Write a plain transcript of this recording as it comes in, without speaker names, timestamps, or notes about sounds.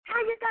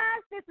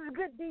guys, this is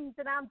Good Deeds,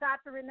 and I'm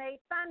Dr. Renee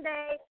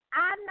Sunday.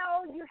 I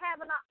know you're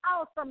having an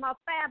awesome, a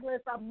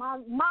fabulous, a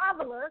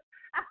marvelous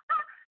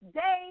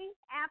day,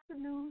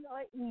 afternoon,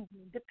 or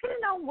evening,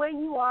 depending on where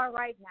you are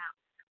right now.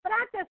 But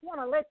I just want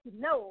to let you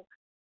know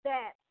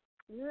that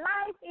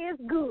life is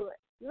good.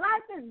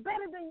 Life is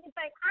better than you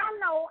think. I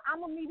know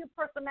I'm a media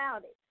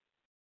personality.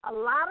 A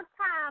lot of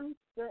times,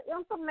 the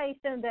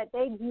information that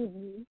they give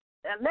you,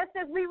 let's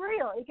just be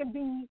real, it can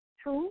be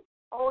true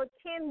or it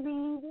can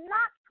be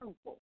not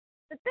truthful.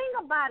 The thing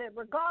about it,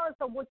 regardless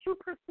of what you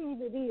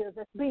perceive it is,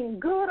 as being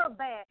good or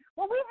bad,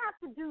 what we have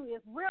to do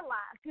is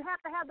realize you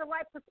have to have the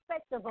right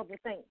perspective of the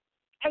thing.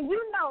 And you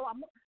know,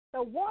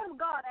 the Word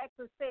of God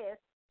actually says,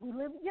 we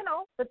live,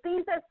 the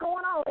things that's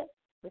going on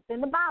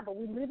within the Bible,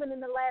 we're living in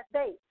the last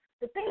days.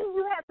 The thing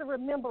you have to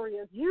remember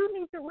is you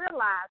need to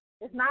realize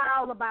it's not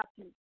all about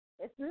you.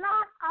 It's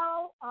not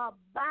all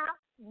about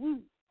you.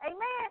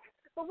 Amen?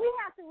 But we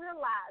have to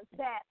realize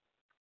that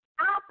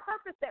our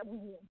purpose that we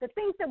in, the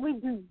things that we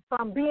do,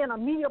 from being a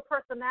media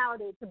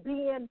personality to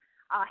being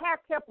a hair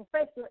care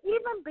professional,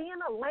 even being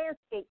a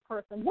landscape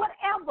person,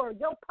 whatever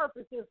your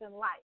purpose is in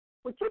life,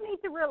 what you need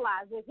to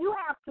realize is you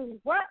have to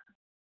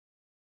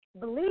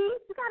believe.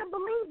 You got to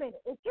believe in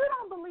it. If you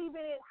don't believe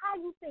in it, how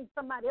you think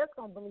somebody else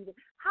going to believe it?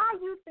 How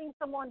you think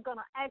someone's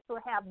going to actually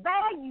have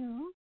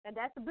value, and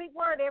that's a big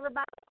word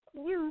everybody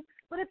use,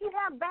 but if you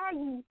have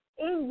value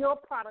in your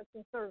products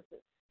and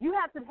services, you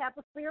have to have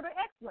the spirit of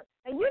excellence.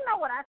 And you know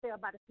what I say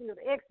about the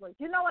spirit of excellence.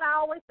 You know what I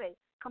always say,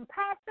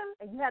 compassion,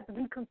 and you have to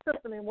be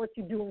consistent in what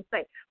you do and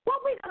say.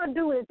 What we're going to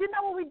do is, you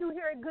know what we do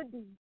here at Good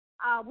Deeds?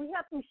 We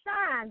have to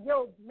shine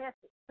your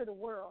message to the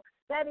world.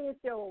 That is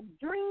your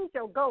dreams,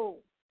 your goals.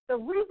 The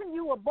reason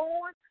you were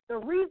born, the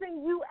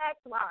reason you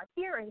actually are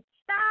here and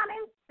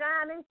shining.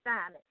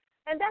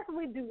 And that's what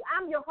we do.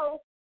 I'm your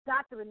host,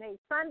 Dr. Renee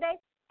Sunday.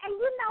 And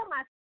you know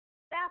my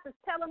staff is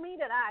telling me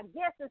that our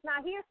guest is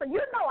not here, so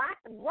you know I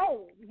can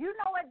roll. You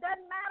know it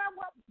doesn't matter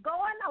what's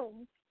going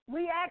on.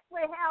 We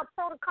actually have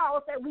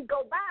protocols that we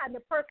go by, and the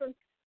person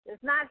is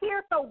not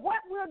here. So what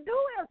we'll do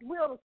is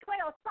we'll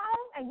play a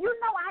song, and you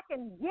know I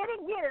can get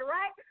it,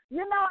 right?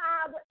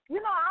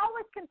 I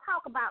always can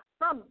talk about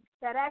something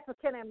that actually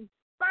can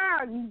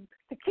inspire you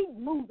to keep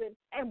moving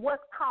and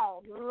what's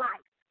called life.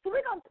 So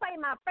we're going to play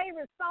my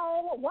favorite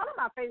song, one of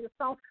my favorite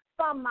songs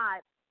from my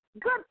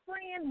good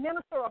friend,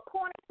 Minister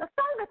Appointed. The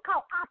song is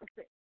called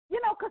Opposite.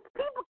 Because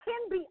people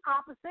can be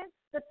opposite.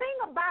 The thing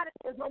about it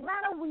is no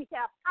matter we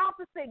have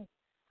opposite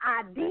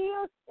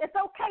ideas, it's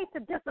okay to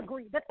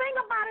disagree. The thing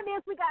about it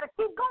is we got to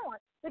keep going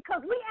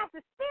because we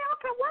actually still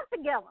can work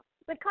together.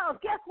 Because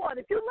guess what?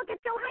 If you look at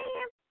your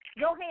hand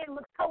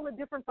looks totally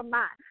different from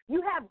mine.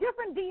 You have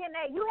different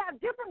DNA. You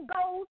have different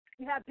goals.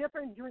 You have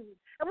different dreams.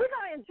 And we're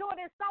going to enjoy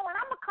this song, and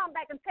I'm going to come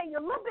back and tell you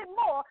a little bit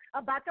more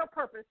about your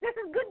purpose. This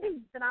is Good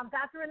Deeds, and I'm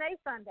Dr. Renee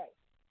Sunday.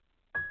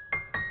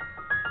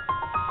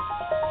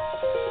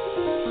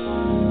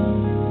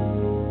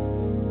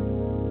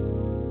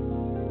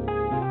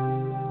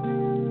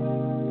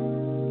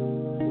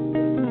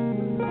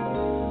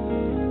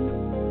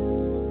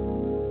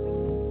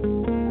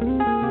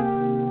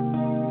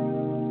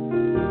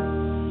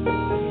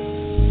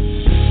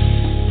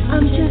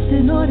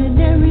 An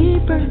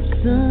ordinary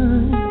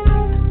person,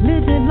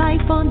 living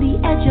life on the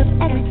edge of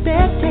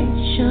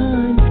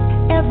expectation.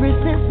 Ever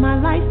since my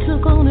life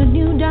took on a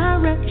new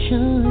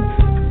direction,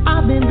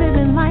 I've been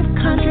living life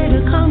contrary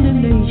to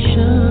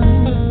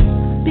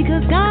condemnation.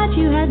 Because God,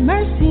 you had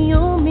mercy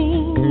on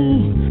me.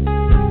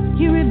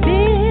 You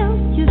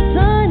revealed your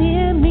son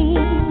in me.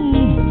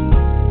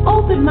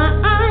 Opened my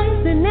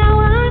eyes and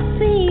now I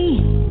see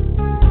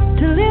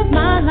to live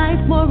my life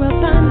more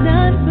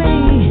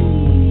abundantly.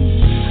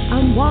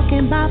 I'm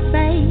walking by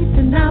faith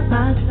and not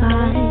by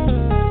sight,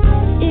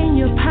 in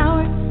your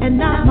power and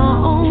not my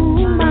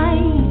own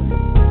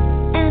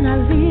might. And I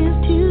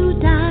live to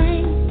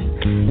die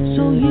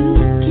so you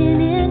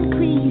can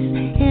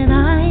increase and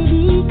I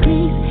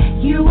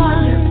decrease. You're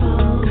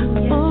wonderful,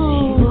 yes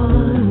you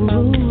are.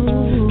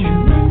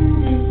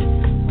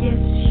 Tremendous,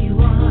 yes you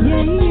are.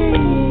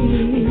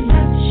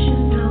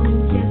 Exceptional,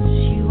 yes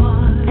you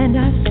are. And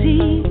I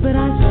see, but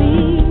I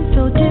see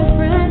so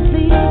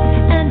differently.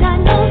 And I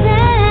know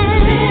that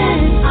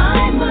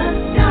I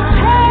must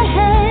die.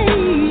 Hey,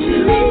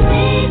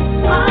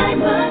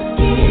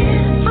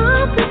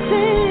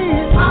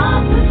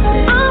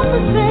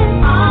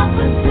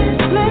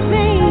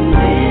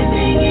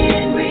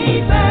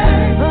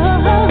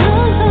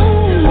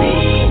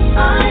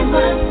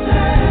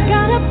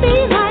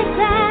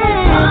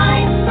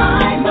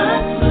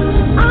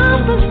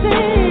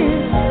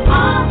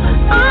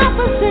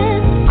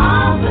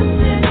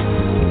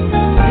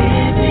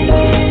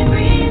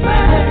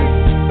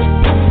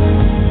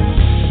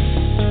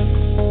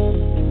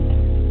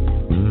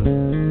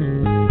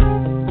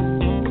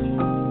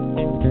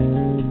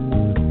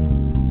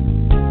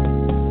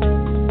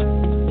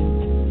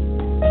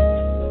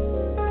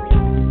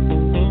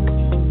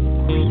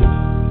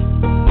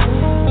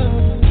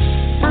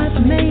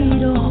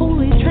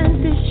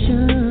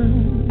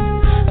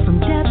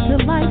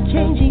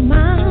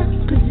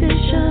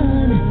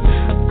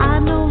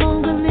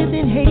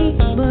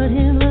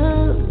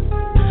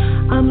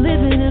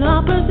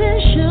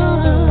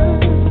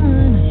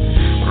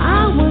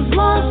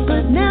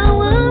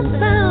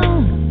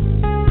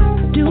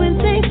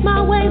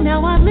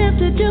 live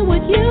to do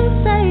what you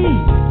say.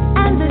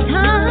 And the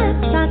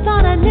times I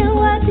thought I knew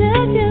what to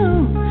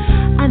do,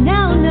 I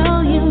now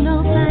know you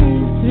know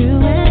things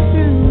through and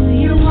through.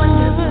 You're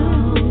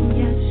wonderful,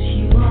 yes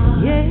you are.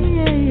 Yeah,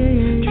 yeah, yeah,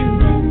 yeah.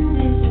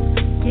 Tremendous,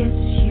 yes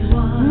you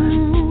are.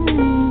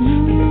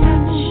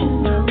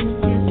 Exceptional,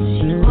 yes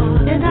you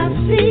are. And I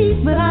see,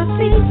 but I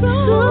see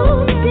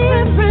so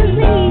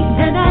differently,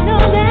 and I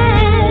know that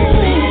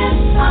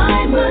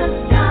I must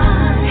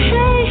die.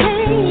 Hey,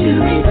 hey. To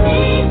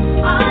receive,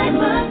 I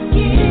must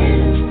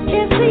give.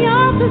 It's the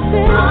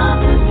opposite.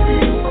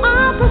 Opposite.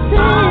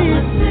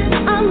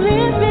 I'm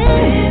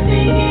living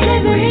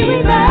in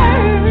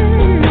reverse.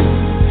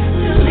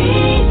 To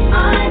lead,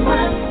 I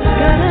must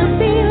serve. Gotta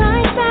be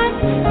like that.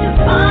 To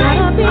find,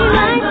 gotta be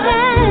like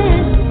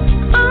that.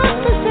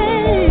 Opposite.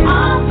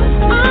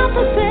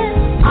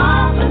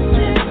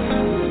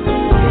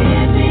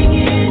 Living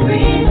in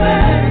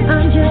reverse.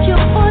 I'm just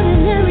your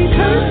ordinary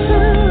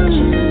person.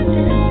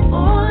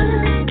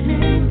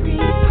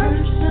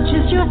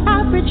 Just your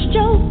average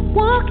Joe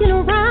walking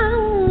around.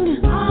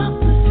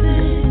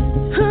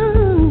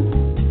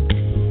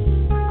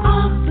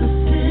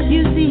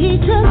 You see, he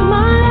took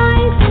my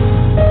life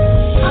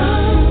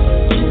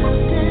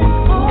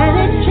and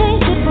it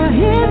changed it for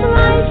his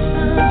life.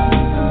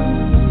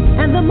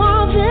 And the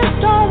moral of this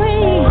story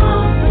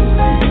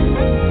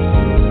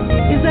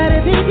is that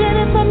if he did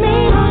it for me,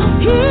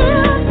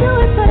 he'll do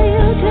it for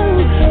you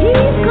too.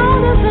 He's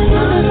called us into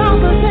this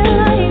opposite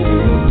life.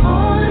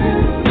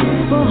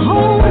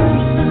 Behold,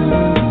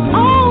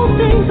 all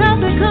things have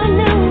become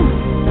new.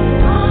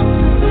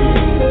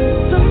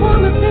 The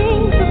former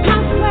things have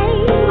passed away.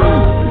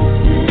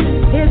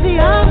 Is the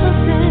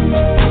opposite.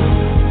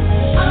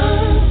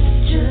 I'm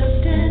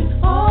just an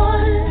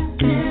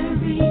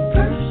ordinary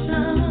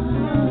person.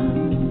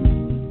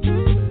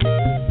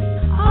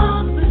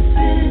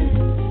 Opposite.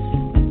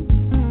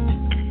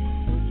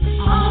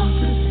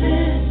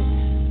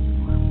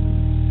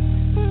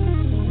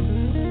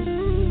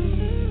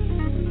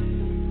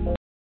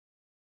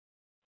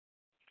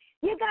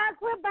 You guys,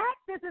 we're back.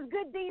 This is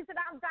Good Deeds, and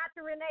I'm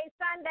Dr. Renee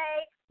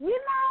Sunday. You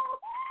know,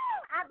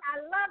 I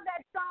love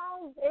that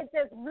song. It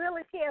just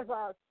really has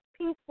a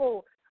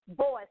peaceful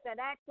voice that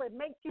actually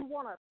makes you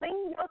want to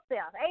sing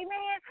yourself.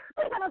 Amen.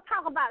 We're going to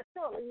talk about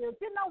shortly.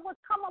 You know,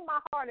 what's come on my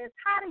heart is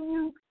how do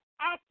you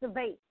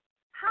activate?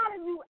 How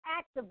do you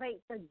activate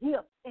the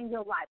gifts in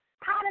your life?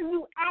 How do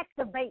you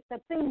activate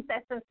the things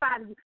that's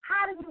inside of you?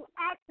 How do you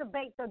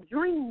activate the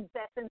dreams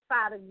that's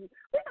inside of you?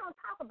 We're going to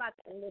talk about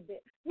that a little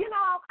bit. You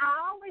know, I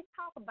always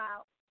talk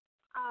about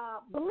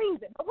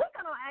believing, but we're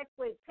going to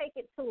actually take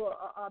it to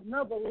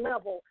another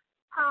level.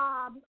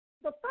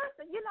 The first,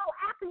 you know,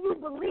 after you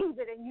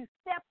believe it and you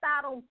stepped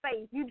out on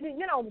faith, you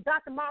know,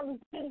 Dr. Martin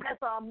Luther King has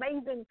an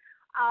amazing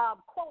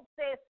quote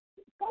says,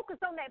 focus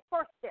on that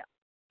first step,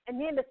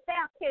 and then the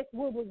staircase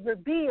will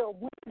reveal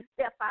when you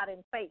step out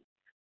in faith.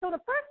 So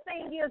the first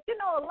thing is, you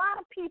know, a lot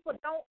of people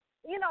don't,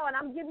 you know, and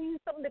I'm giving you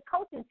some of the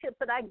coaching tips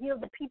that I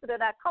give the people that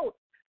I coach.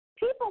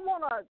 People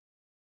want to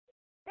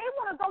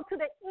go to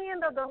the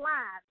end of the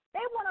line.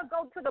 They want to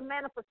go to the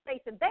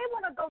manifestation. They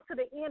want to go to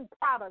the end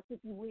product,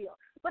 if you will.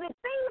 But if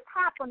things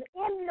happen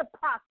in the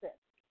process,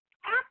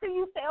 after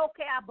you say,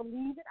 okay, I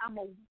believe it, I'm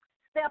going to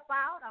step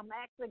out, I'm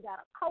actually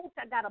got a coach,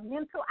 I got a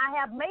mentor, I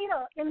have made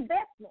an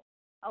investment,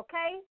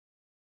 okay?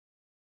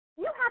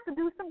 You have to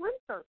do some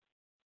research.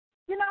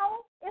 You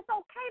know, it's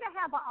okay to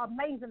have an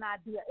amazing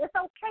idea. It's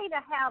okay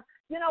to have,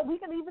 you know, we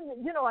can even,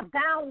 you know, a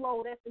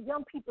download, as the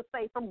young people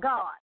say, from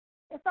God.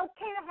 It's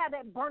okay to have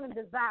that burning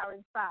desire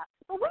inside.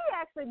 But we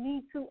actually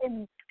need to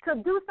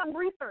do some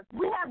research.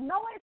 We have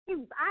no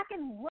excuse. I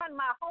can run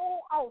my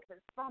whole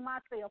office from my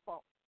cell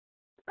phone,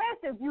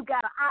 especially if you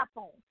got an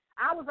iPhone.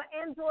 I was an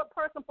Android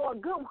person for a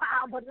good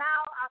while, but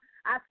now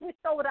I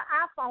switched over to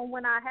iPhone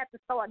when I had to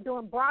start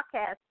doing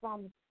broadcasts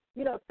from,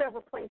 you know,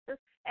 several places.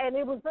 And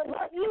it was a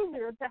little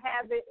easier to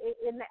have it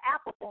in the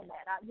Apple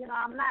format.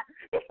 I'm not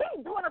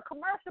doing a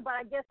commercial, but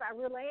I guess I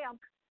really am.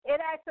 It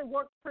actually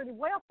works pretty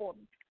well for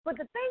me. But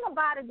the thing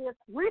about it is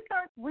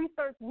research.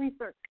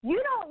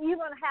 You don't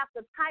even have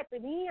to type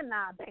it in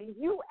nowadays.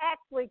 You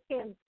actually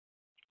can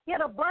hit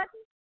a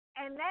button,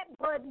 and that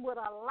button would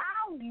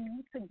allow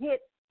you to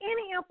get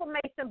any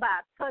information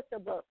by a touch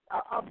of a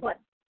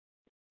button.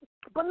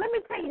 But let me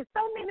tell you,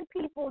 so many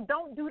people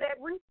don't do that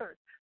research.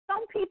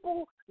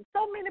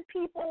 So many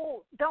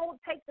people don't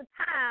take the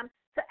time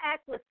to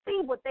actually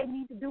see what they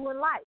need to do in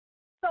life.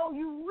 So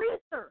you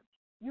research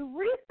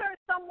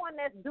someone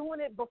that's doing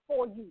it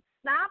before you.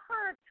 Now, I've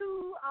heard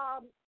two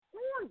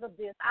forms of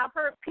this. I've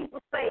heard people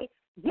say,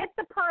 get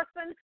the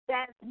person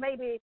that's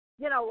maybe,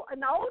 you know, in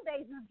the old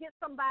days, you get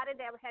somebody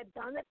that had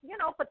done it, you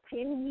know, for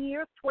 10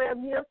 years,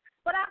 12 years.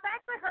 But I've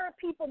actually heard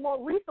people more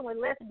recently.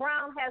 Les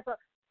Brown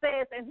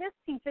says in his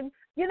teaching,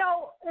 you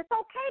know, it's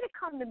okay to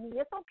come to me.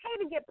 It's okay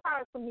to get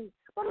prior to me.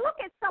 But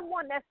look at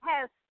someone that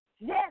has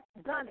just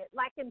done it,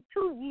 like in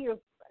 2 years,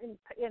 in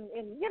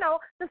you know,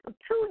 just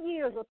 2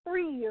 years or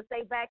 3 years,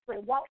 they've actually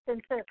walked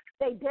into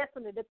their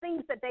destiny, the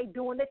things that they're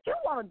doing that you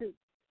want to do.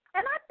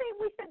 And I think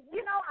we should,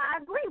 you know, I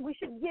agree, we we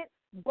should get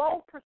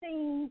both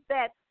proceedings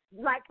that,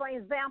 like, for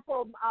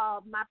example,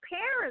 my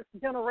parents'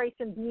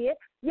 generation did.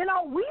 You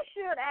know, we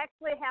should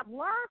actually have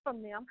learned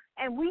from them,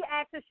 and we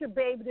actually should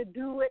be able to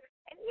do it.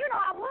 And, you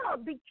know, I want to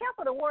be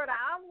careful the word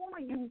I don't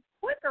want to use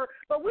quicker,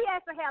 but we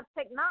actually have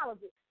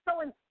technology.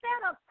 So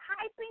instead of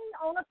typing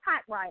on a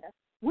typewriter,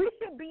 we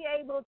should be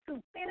able to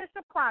finish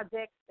a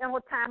project in a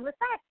timely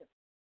fashion.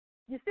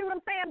 You see what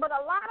I'm saying? But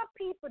a lot of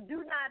people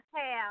do not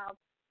have,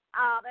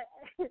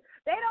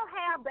 they don't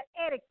have the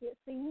etiquette,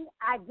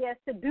 I guess,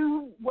 to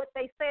do what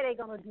they say they're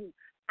going to do.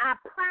 I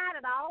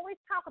always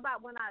talk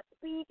about when I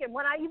speak and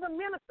when I even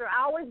minister,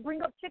 I always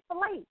bring up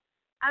Chick-fil-A.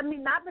 I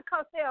mean, not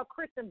because they're a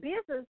Christian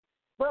business,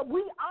 but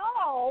we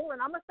all,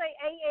 and I'm going to say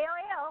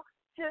ALL,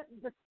 should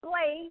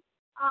display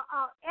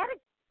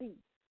etiquette,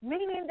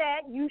 meaning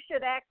that you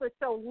should actually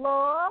show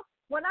love.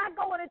 When I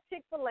go into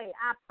Chick-fil-A,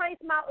 I place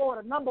my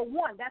order. Number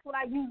one, that's what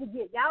I usually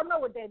get. Y'all know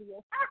what that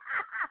is.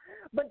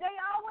 But they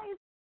always,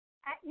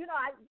 you know,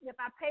 if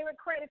I pay with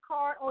credit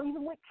card or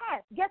even with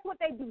cash, guess what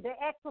they do? They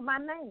ask for my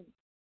name.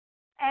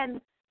 And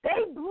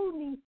they blew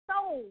me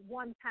so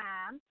one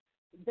time.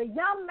 The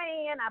young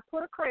man, I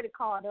put a credit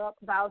card up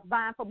because I was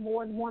buying for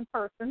more than one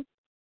person.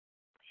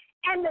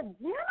 And the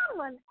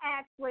gentleman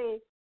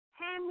actually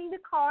handed me the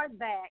card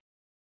back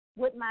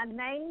with my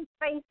name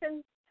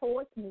facing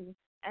towards me.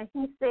 And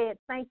he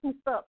said, "Thank you,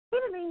 sir." He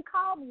didn't even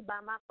call me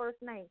by my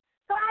first name.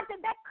 So I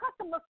said, that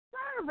customer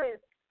service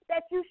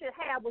that you should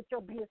have with your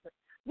business.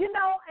 You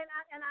know, and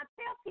I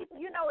tell people,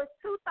 you know, it's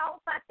two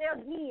thoughts out there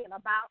again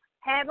about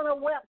having a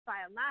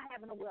website or not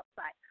having a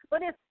website.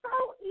 But it's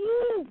so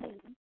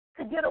easy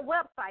to get a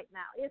website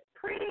now. It's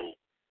pretty,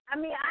 I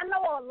mean, I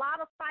know a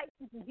lot of sites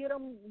you can get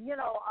them, you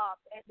know,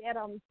 at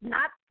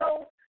not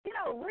so, you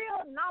know,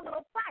 real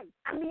nominal sites.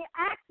 I mean,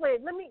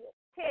 actually, let me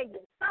tell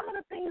you, some of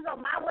the things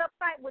on my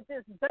website, which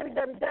is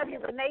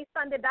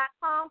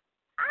www.reneesunday.com,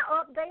 I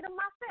update them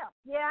myself.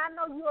 Yeah, I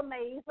know you're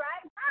amazed,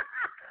 right?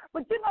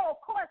 But, you know, of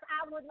course,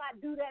 I would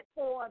not do that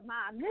for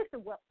my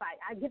initial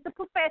website. I get the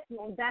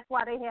professionals. That's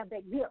why they have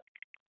that gift.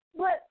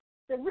 But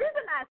the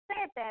reason I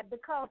said that,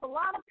 because a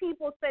lot of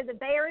people say that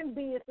they're in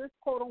business,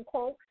 quote,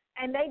 unquote,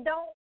 and they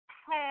don't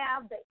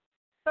have the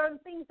certain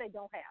things they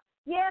don't have.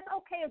 Yes,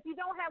 okay, if you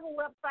don't have a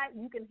website,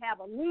 you can have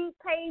a lead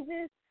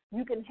pages.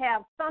 You can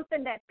have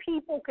something that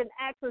people can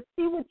actually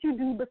see what you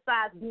do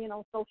besides being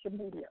on social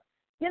media.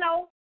 You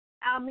know,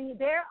 I mean,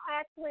 there are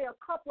actually a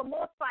couple of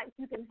more sites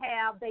you can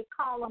have. They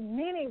call them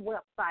mini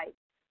websites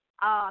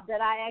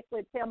that I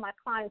actually tell my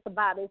clients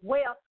about as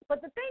well.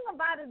 But the thing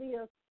about it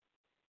is,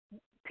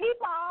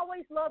 people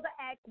always love to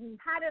ask me,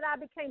 how did I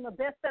become a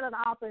best-selling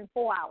author in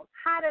 4 hours?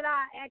 How did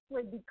I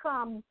actually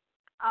become,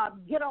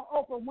 get on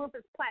Oprah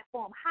Winfrey's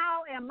platform?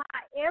 How am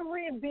I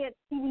every event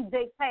TV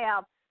Jakes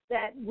have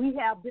that we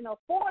have been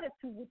afforded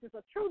to, which is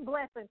a true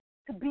blessing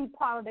to be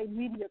part of their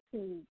media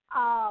team?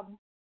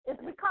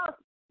 It's because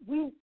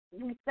we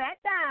sat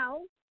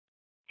down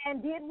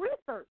and did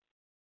research.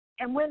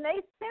 And when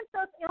they sent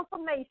us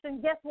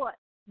information, guess what?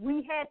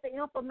 We had the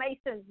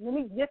information.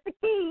 Just the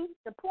key,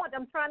 the point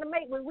I'm trying to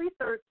make with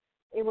research,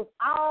 it was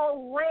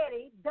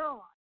already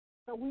done.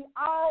 So we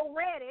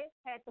already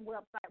had the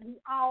website. We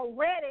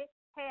already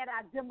had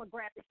our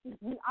demographic sheet.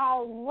 We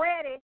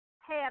already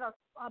had a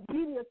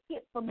media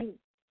kit for me.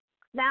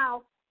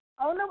 Now,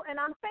 and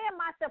I'm saying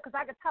myself because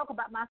I can talk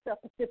about myself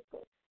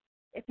specifically.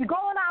 If you go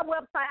on our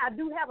website, I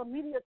do have a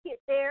media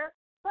kit there,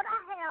 but I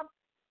have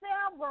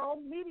several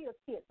media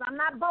kits. I'm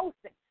not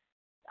boasting.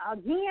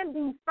 Again,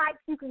 these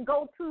sites you can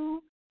go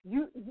to,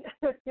 you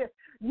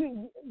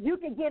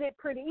can get it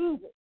pretty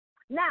easy.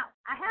 Now,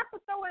 I have to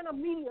throw in a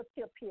media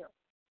tip here.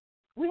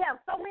 We have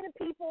so many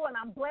people, and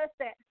I'm blessed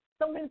that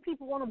so many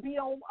people want to be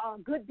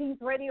on Good Deeds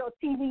Radio or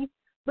TV,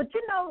 but,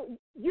 you know,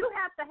 you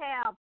have to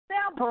have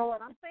several,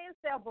 and I'm saying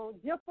several,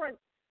 different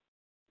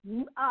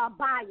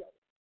bios.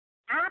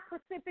 I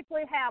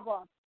specifically have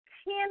a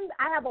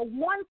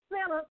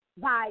one-sentence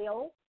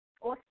bio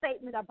or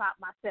statement about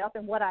myself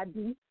and what I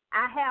do.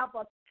 I have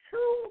a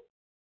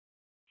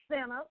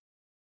 2-sentence.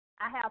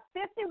 I have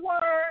 50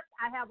 words.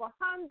 I have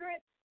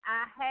 100.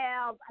 I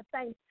have, I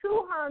think,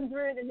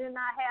 200, and then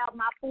I have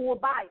my full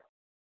bio.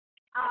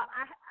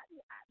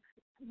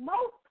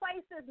 Most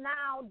places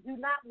now do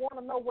not want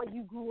to know where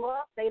you grew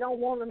up. They don't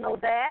want to know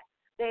that.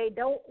 There's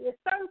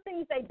certain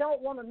things they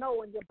don't want to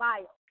know in your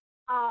bio.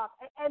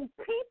 And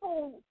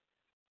people,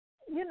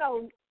 you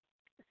know,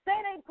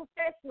 say they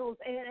professionals,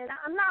 and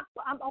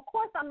of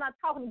course I'm not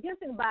talking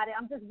against anybody.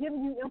 I'm just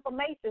giving you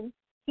information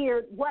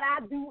here, what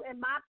I do in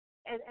my,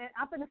 and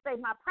I'm going to say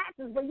my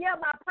practice, but yeah,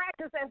 my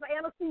practice as an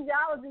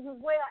anesthesiologist as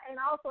well, and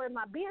also in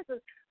my business.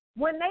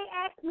 When they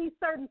ask me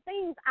certain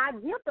things, I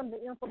give them the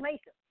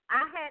information.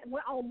 I had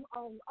on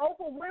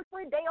Oprah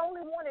Winfrey, they only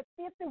wanted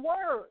 50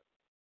 words.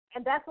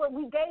 And that's what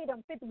we gave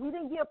them, 50. We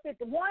didn't give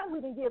 51. We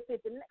didn't give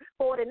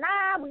 49.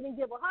 We didn't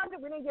give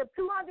 100. We didn't give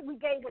 200. We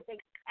gave what they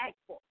asked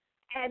for.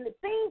 And the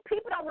thing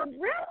people don't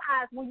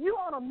realize, when you're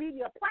on a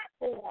media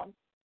platform,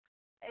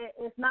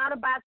 it's not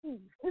about you.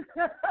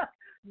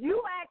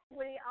 You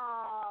actually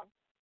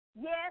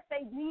yes,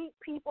 they need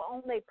people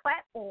on their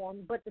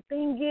platform, but the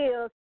thing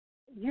is,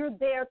 you're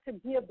there to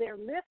give their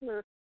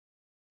listeners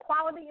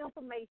quality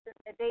information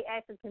that they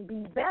actually can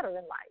be better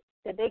in life,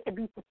 that they can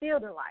be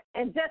fulfilled in life.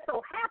 And just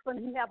so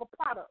happens you have a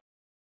product.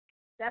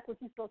 That's what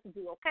you're supposed to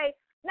do, okay?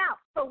 Now,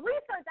 so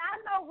research, I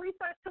know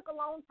research took a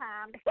long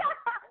time,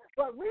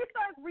 but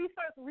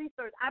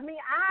research. I mean,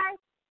 I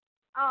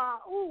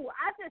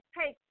just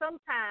take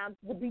sometimes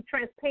to be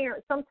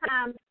transparent.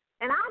 Sometimes,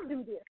 and I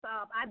do this.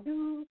 I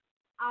do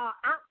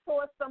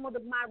outsource some of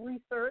my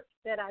research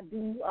that I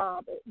do,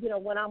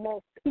 when I'm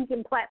on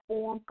speaking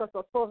platforms, because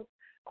of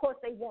course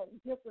they want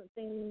different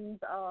things.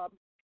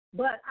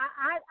 But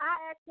I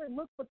actually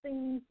look for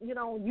things,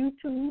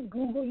 YouTube,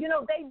 Google.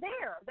 They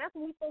there. That's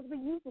what we're supposed to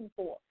be using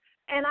for.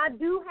 And I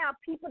do have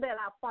people that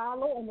I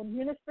follow on the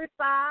ministry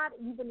side,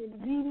 even in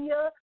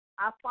media.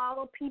 I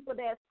follow people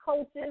that's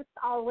coaches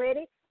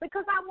already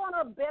because I want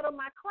to better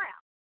my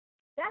craft.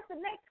 That's the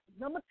next.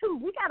 Number 2,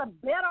 we got to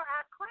better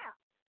our craft.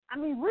 I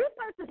mean,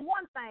 research is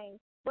one thing,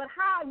 but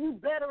how are you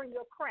bettering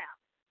your craft?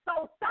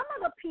 So some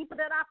of the people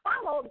that I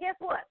follow, guess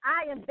what?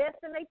 I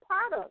invest in their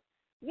products.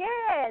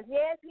 Yes.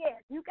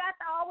 You got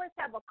to always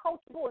have a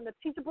coachable and a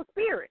teachable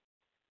spirit.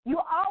 You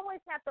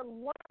always have to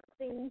learn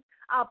things.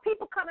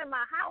 People come in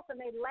my house and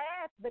they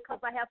laugh because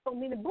I have so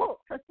many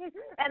books.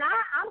 And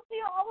I'm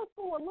still old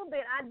school a little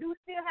bit. I do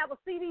still have a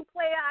CD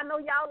player. I know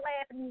y'all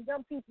laughing, these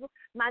young people.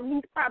 My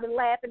niece probably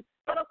laughing.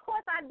 But, of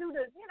course, I do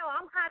this.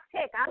 I'm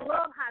high-tech. I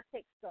love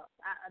high-tech stuff.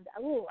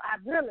 I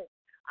really.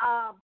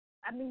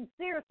 I mean,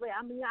 seriously.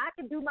 I mean, I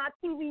can do my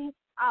TV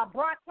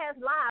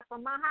broadcast live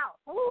from my house.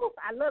 Ooh,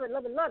 I love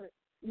it.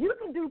 You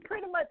can do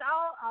pretty much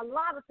a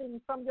lot of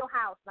things from your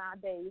house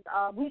nowadays.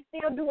 We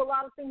still do a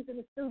lot of things in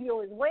the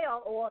studio as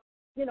well, or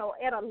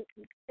at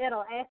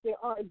a actually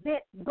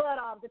event. But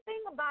the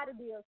thing about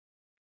it is,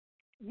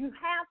 you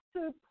have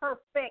to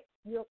perfect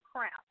your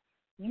craft.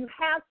 You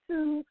have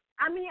to.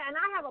 I mean, and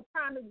I have a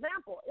prime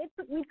example. It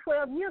took me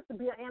 12 years to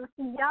be an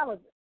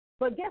anesthesiologist.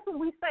 But guess what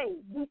we say?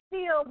 We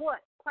still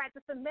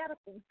practicing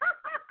medicine.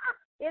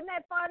 Isn't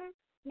that funny?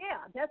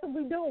 Yeah, that's what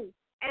we do.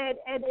 And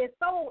it's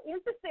so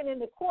interesting in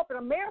the corporate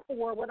America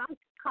world, what I'm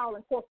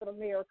calling corporate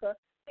America,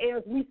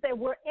 is we say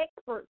we're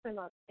experts in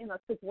a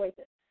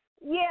situation.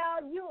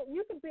 Yeah,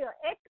 you can be an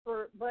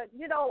expert, but,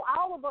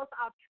 all of us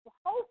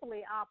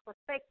hopefully are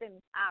perfecting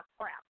our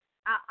craft.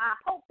 I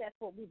hope that's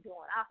what we're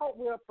doing. I hope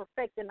we're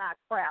perfecting our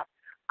craft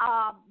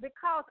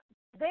because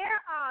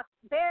there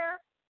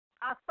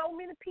are so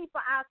many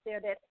people out there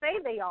that say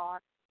they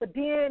are, but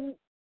then,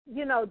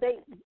 are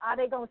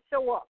they going to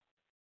show up?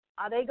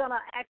 Are they going to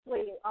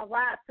actually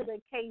arrive to the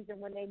occasion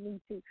when they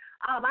need to?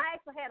 I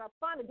actually had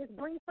just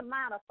brings to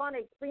mind a fun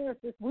experience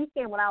this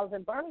weekend when I was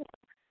in Birmingham.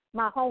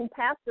 My home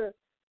pastor,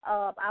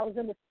 I was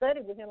in the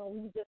study with him and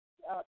we were just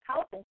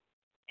talking.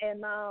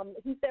 And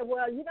he said,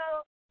 well,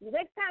 the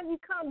next time you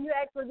come, you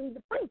actually need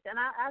to preach. And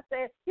I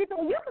said, he said,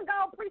 well, you can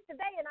go and preach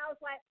today. And I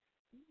was like,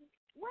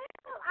 well,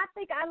 I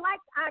think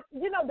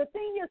the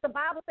thing is, the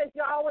Bible says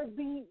you'll always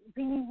be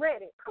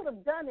ready. Could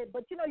have done it,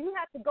 but, you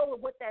have to go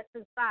with what that's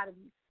inside of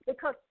you.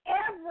 Because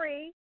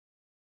every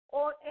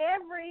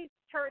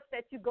church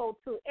that you go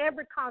to,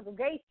 every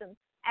congregation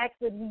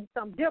actually needs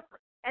something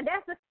different. And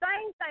that's the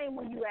same thing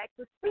when you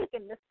actually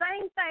speaking, the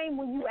same thing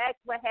when you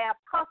actually have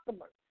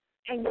customers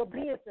in your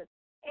business.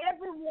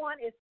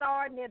 Everyone is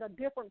starting at a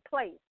different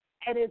place.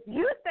 And if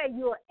you say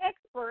you're an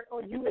expert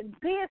or you in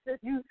business,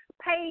 you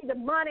pay the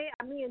money.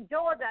 I mean, in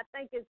Georgia, I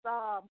think it's,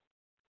 $100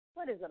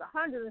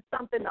 and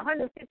something,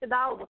 $150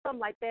 or something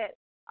like that.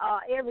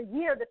 Every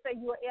year to say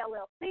you're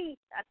LLC,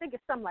 I think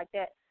it's something like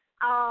that.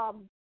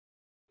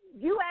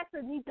 You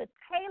actually need to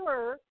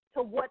tailor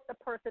to what the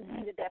person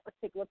needed at that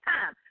particular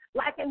time.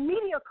 Like in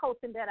media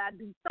coaching that I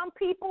do, some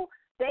people,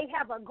 they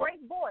have a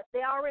great voice.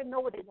 They already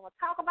know what they want to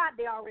talk about.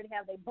 They already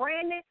have their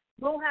branding.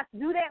 We don't have to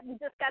do that. We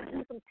just got to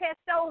do some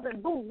test shows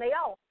and boom, they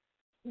off,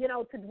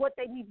 to what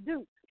they need to do.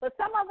 But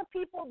some other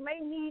people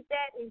may need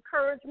that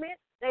encouragement.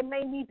 They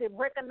may need to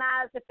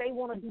recognize if they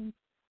want to do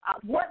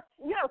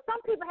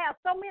some people have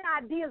so many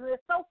ideas, and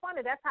it's so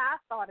funny. That's how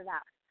I started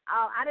out.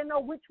 I didn't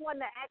know which one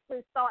to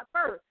actually start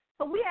first.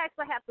 So we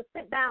actually have to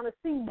sit down and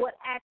see what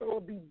actually will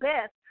be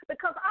best,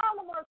 because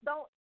all of us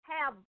don't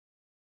have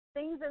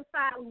things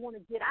inside we want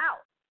to get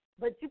out.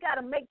 But you got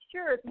to make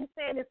sure, if you're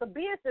saying it's a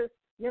business,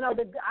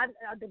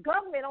 the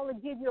government only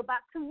give you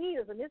about 2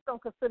 years, and it's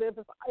going to consider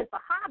it's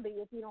a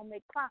hobby if you don't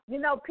make profit.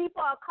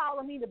 People are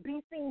calling me the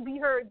be seen, be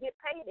heard, get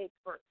paid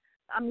expert.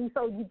 I mean,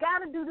 so you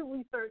got to do the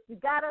research. You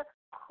got to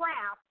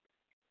craft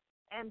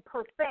and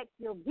perfect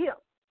your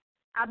gift.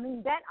 I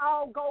mean, that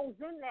all goes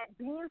in that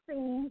being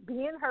seen,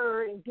 being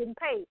heard, and getting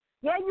paid.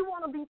 Yeah, you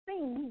want to be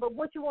seen, but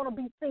what you want to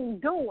be seen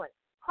doing.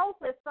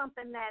 Hopefully it's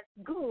something that's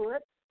good.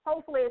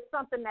 Hopefully it's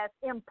something that's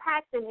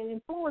impacting and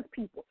influencing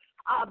people.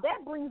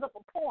 That brings up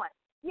a point.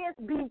 Yes,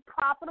 be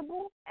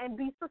profitable and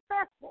be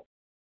successful.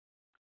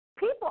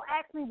 People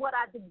ask me what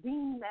I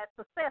deem as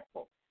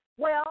successful.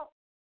 Well,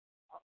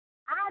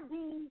 I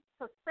deem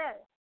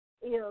success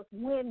is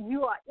when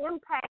you are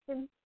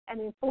impacting and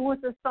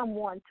influencing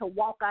someone to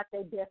walk out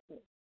their destiny.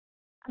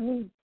 I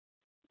mean,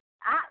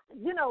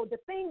 the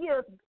thing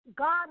is,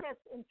 God has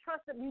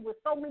entrusted me with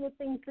so many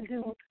things to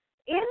do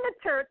in the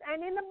church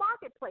and in the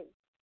marketplace,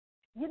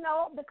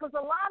 because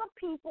a lot of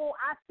people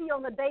I see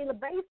on a daily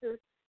basis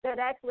that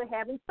actually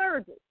having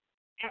surgery,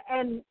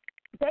 and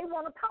they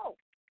want to talk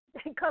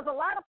because a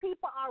lot of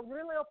people are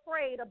really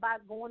afraid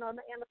about going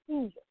under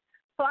anesthesia.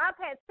 So I've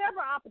had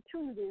several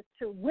opportunities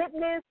to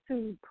witness,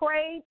 to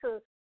pray, to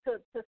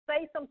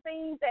say some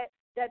things that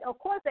of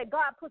course, that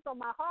God puts on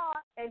my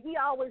heart, and He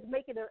always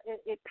make it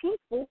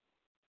peaceful.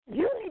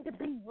 You need to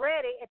be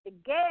ready at the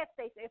gas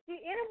station. If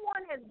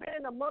anyone has been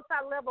in a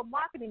multi-level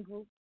marketing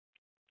group,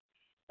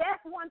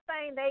 that's one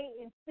thing they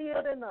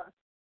instilled in us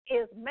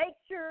is make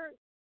sure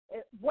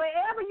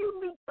wherever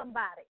you meet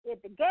somebody,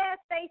 at the gas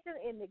station,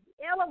 in the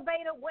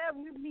elevator, wherever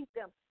you meet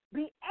them,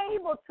 be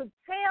able to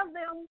tell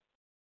them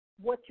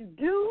what you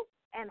do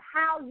and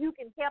how you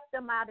can help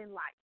them out in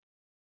life.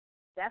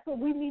 That's what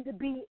we need to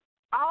be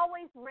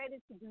always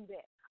ready to do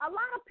that. A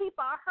lot of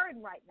people are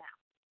hurting right now.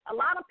 A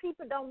lot of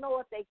people don't know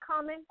if they're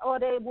coming or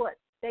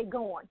they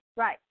going,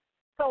 right?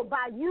 So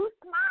by you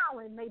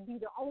smiling may be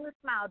the only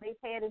smile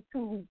they've had in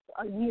 2 weeks,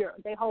 a year,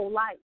 their whole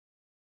life.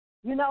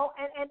 And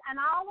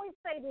I always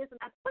say this, and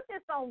I put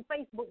this on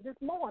Facebook this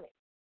morning.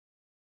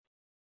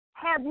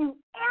 Have you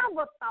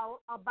ever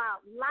thought about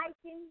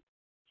liking,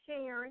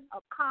 sharing, or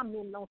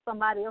commenting on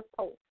somebody else's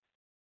post?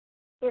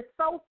 It's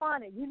so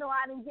funny.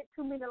 I didn't get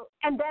too many,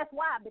 and that's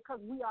why, because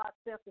we are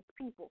selfish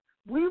people.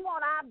 We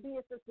want our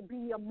business to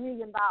be $1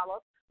 million.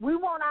 We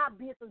want our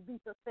business to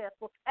be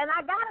successful. And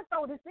I got to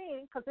throw this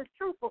in because it's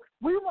truthful.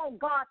 We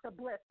want God to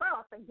bless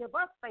us and give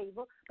us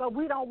favor, but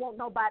we don't want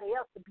nobody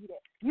else to be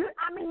there. You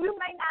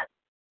may not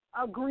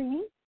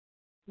agree,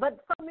 but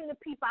so many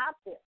people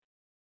out there.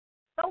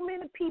 So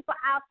many people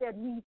out there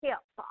need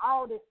help. So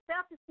all this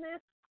selfishness,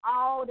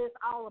 all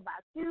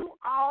about you,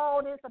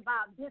 all this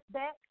about this,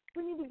 that,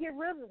 we need to get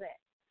rid of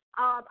that.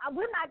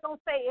 We're not going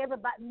to say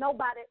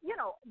nobody,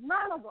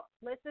 none of us,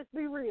 let's just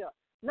be real,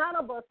 none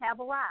of us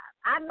have arrived.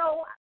 I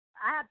know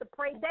I have to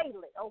pray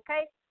daily,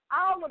 okay?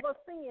 All of us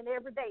sin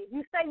every day. If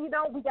you say you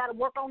don't, we got to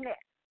work on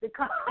that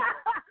because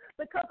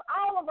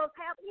all of us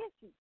have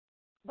issues.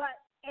 But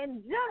in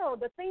general,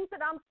 the things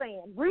that I'm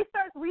saying,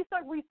 research,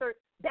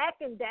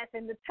 that's in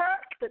the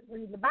church,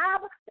 read the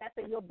Bible, that's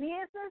in your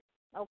business,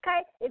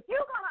 okay? If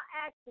you're going to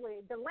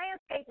actually, the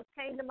landscapers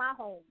came to my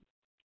home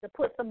to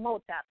put some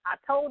mulch out. I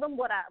told them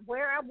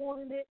where I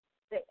wanted it,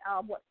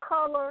 what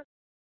color,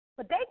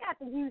 but they got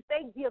to use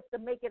their gifts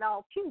to make it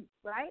all cute,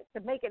 right?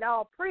 To make it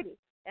all pretty.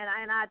 And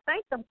I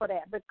thank them for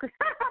that because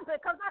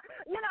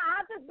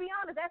I'll just be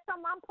honest. That's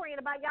something I'm praying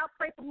about. Y'all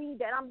pray for me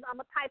that I'm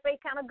a type A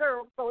kind of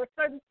girl. So there's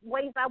certain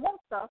ways I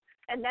want stuff,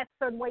 and that's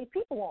certain ways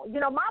people want.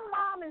 My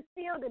mom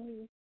instilled in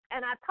me,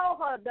 and I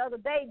told her the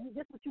other day,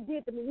 this is what you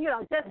did to me,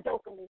 just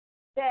jokingly,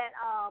 that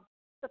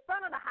the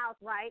front of the house,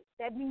 right,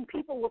 that means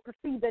people will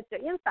perceive that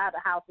the inside of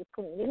the house is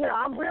clean.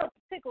 I'm real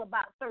particular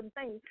about certain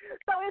things.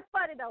 So it's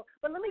funny, though.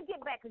 But let me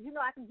get back because,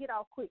 I can get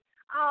off quick.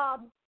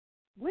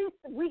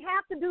 We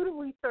have to do the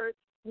research.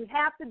 We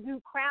have to do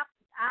craft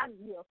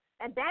ideas.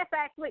 And that's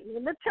actually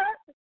in the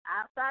church,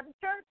 outside the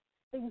church,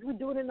 things we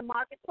do it in the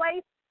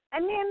marketplace.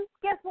 And then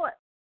guess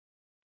what?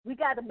 We'll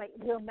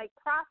make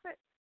profit.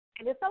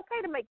 And it's okay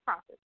to make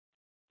profit.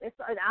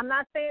 I'm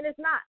not saying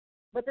it's not.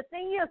 But the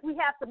thing is, we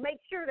have to make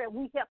sure that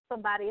we help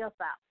somebody else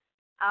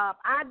out.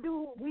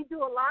 We do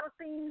a lot of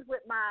things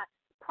with my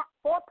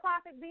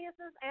for-profit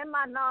business and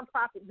my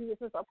non-profit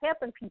business of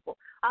helping people.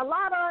 A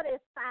lot of it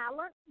is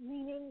silent,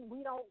 meaning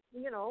we don't,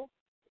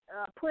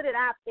 put it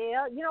out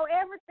there.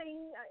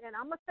 Everything, and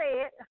I'm going to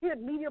say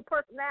it, media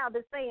personality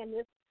is saying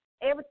this,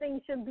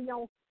 everything shouldn't be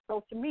on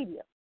social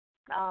media.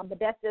 But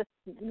that's just,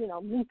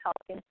 me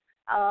talking.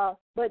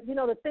 But,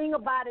 the thing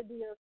about it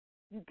is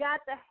you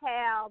got to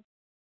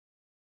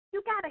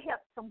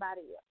help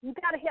somebody else. You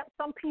got to help.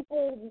 Some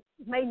people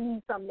may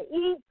need something to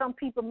eat. Some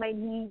people may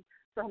need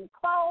some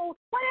clothes.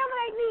 Whatever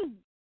they need,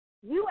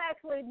 you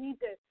actually need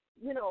to,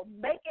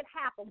 make it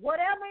happen.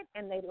 Whatever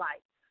in their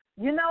life.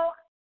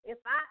 If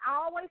I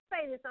always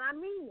say this, and I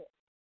mean it,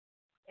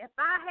 if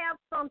I have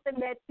something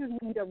that you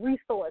need, a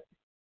resource,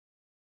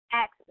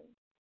 ask me.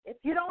 If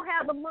you don't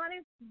have the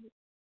money,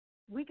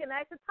 we can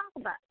actually talk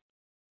about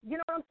it. You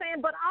know what I'm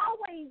saying? But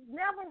always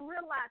never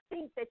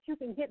think that you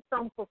can get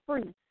something for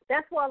free.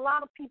 That's what a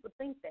lot of people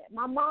think that.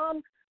 My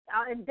mom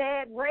and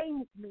dad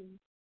raised me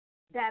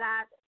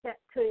that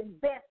to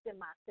invest in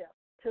myself,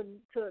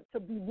 to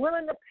be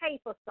willing to pay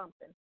for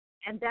something,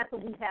 and that's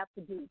what we have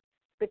to do.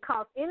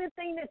 Because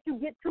anything that you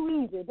get too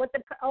easy, what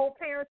the old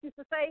parents used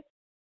to say,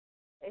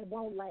 it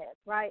won't last,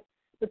 right?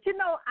 But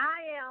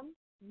I am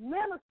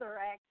minister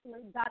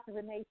actually, Dr.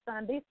 Renee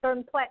Sunday.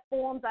 Certain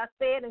platforms I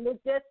said, and that's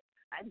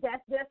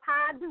just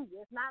how I do.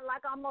 It's not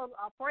like I'm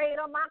afraid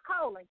of my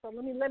calling. So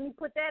let me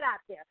put that out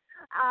there.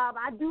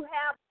 I do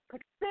have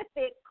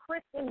specific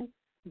Christian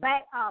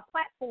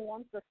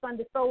platforms, the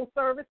Sunday Soul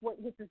Service,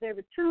 which is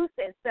every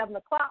Tuesday at 7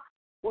 o'clock,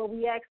 where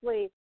we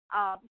actually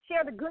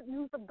share the good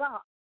news of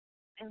God.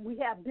 And we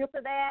have built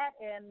to that,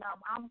 and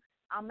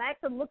I'm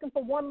actually looking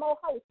for one more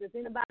host if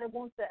anybody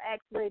wants to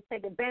actually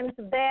take advantage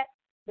of that,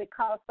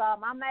 because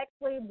I'm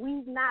actually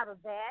weeding out of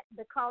that,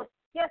 because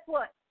guess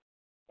what?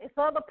 It's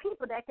other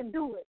people that can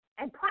do it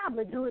and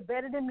probably do it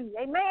better than me.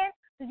 Amen?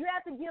 So you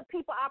have to give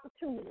people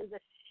opportunities to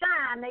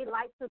shine their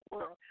light to the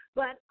world.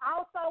 But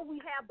also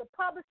we have the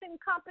publishing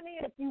company.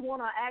 If you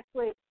want to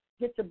actually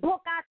get your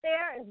book out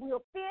there and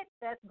we'll fit,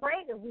 that's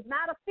great. If we're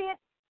not a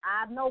fit,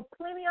 I know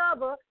plenty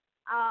of other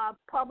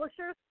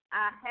publishers.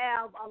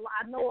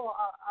 I know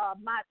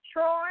my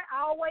Troy.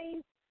 I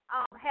always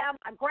have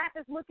my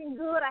graphics looking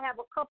good. I have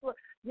a couple of,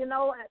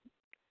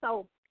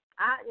 so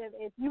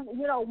if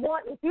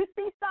you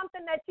see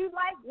something that you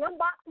like,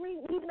 inbox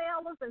me,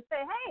 email us, and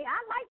say, hey, I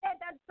like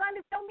that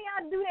Sunday, show me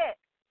how to do that,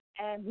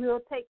 and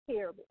we'll take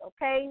care of it.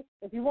 Okay?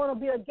 If you want to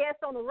be a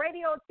guest on the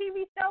radio or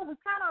TV show, we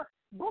kind of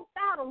booked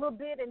out a little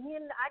bit, and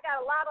then I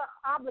got a lot of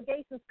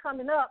obligations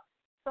coming up,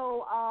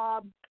 so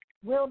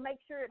we'll make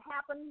sure it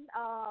happens.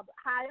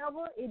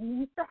 However, it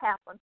needs to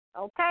happen,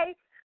 okay?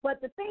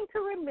 But the thing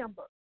to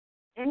remember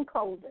in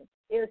closing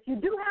is you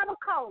do have a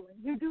calling.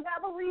 You do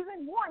have a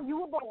reason. One, you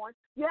were born.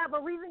 You have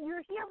a reason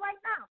you're here right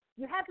now.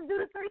 You have to do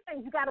the three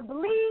things. You got to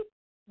believe.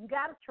 You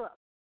got to trust.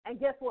 And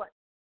guess what?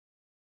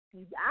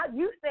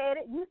 You said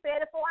it. You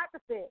said it before I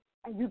could say it.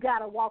 And you got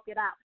to walk it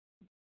out.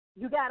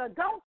 You got to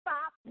don't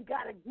stop. You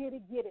got to get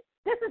it.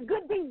 This is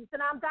Good Deeds,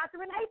 and I'm Dr.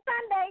 Renee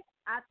Sunday.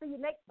 I'll see you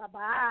next.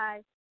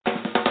 Bye-bye.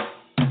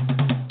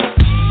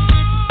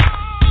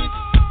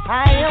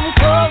 I am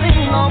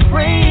calling on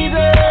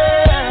praises.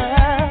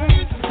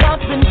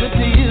 God's been good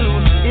to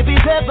you. If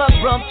he's ever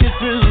brought you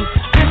through,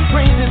 this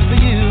praise is for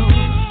you.